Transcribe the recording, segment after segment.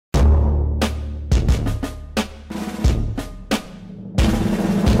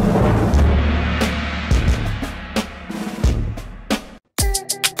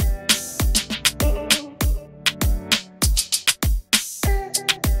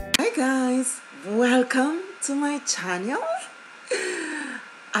guys, welcome to my channel.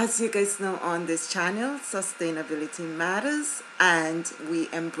 As you guys know, on this channel sustainability matters and we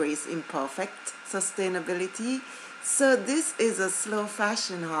embrace imperfect sustainability. So this is a slow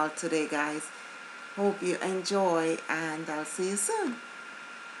fashion haul today, guys. Hope you enjoy and I'll see you soon.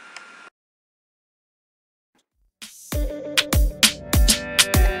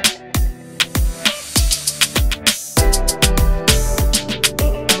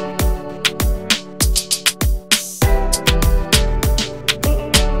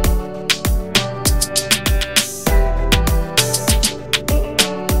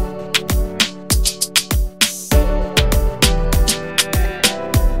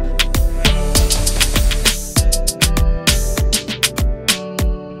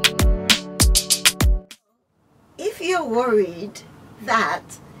 If you're worried that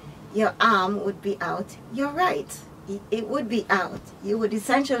your arm would be out, you're right. It would be out. You would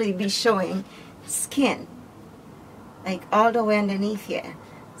essentially be showing skin, like all the way underneath here.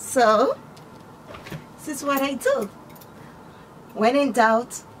 So, this is what I do. When in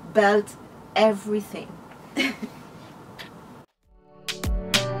doubt, belt everything.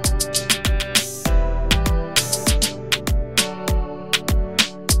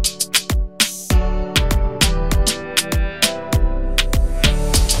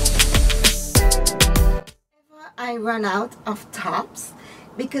 I run out of tops,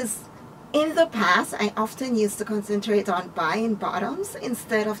 because in the past I often used to concentrate on buying bottoms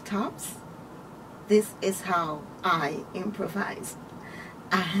instead of tops. This is how I improvise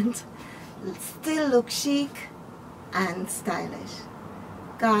and still look chic and stylish.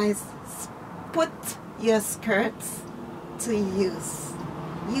 Guys, put your skirts to use.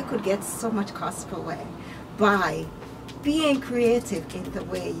 You could get so much cost per wear by being creative in the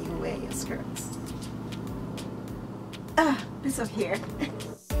way you wear your skirts. Piece of hair.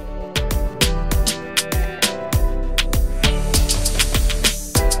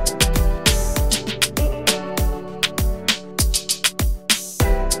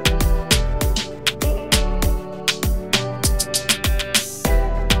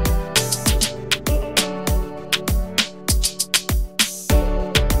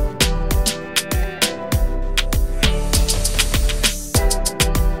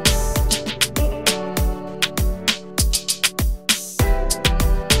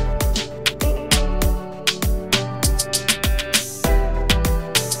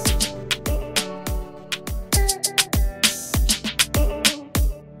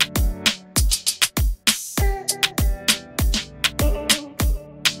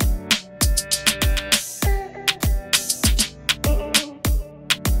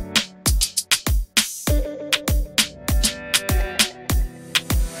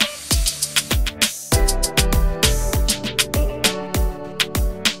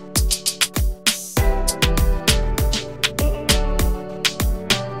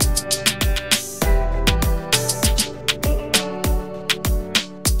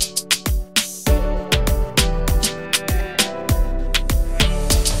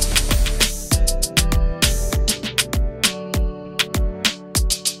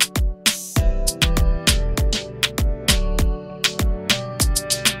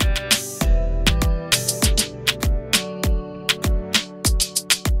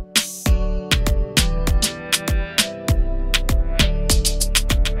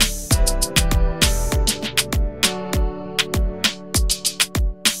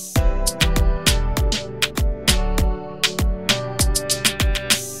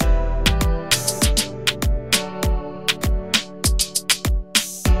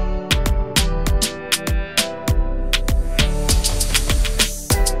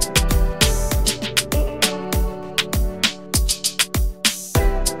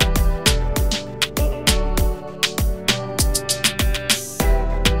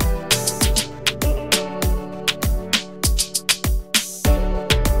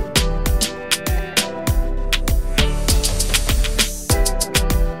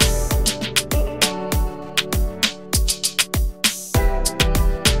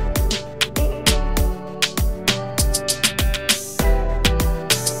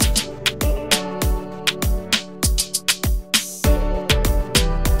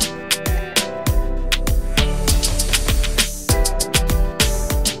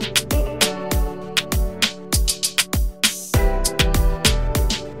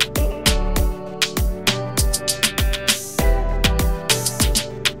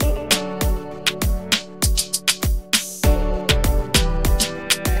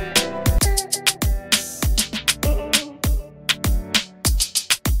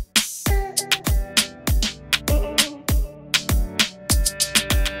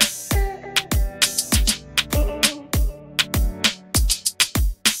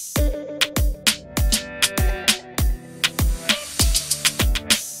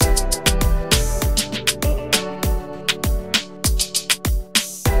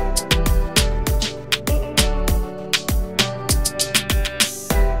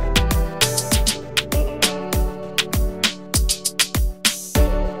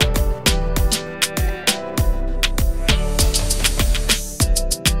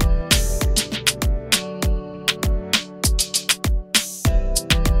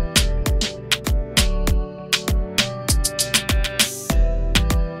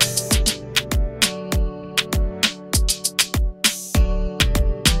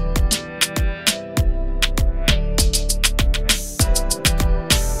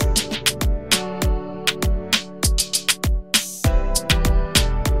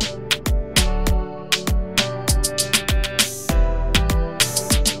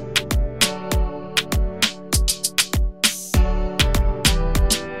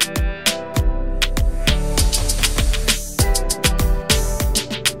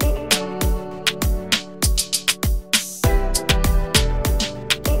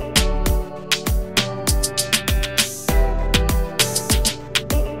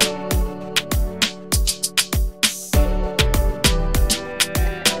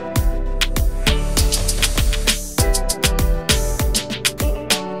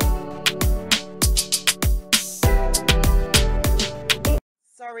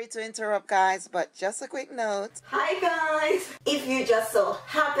 to interrupt, guys, but just a quick note. Hi guys! If you just so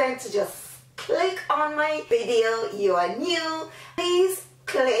happen to just click on my video, you are new, please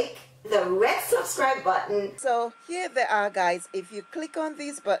click the red subscribe button. So here they are, guys. If you click on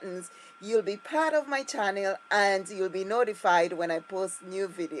these buttons, you'll be part of my channel and you'll be notified when I post new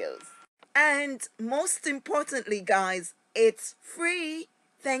videos. And most importantly, guys, it's free.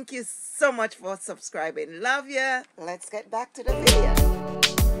 Thank you so much for subscribing. Love ya. Let's get back to the video.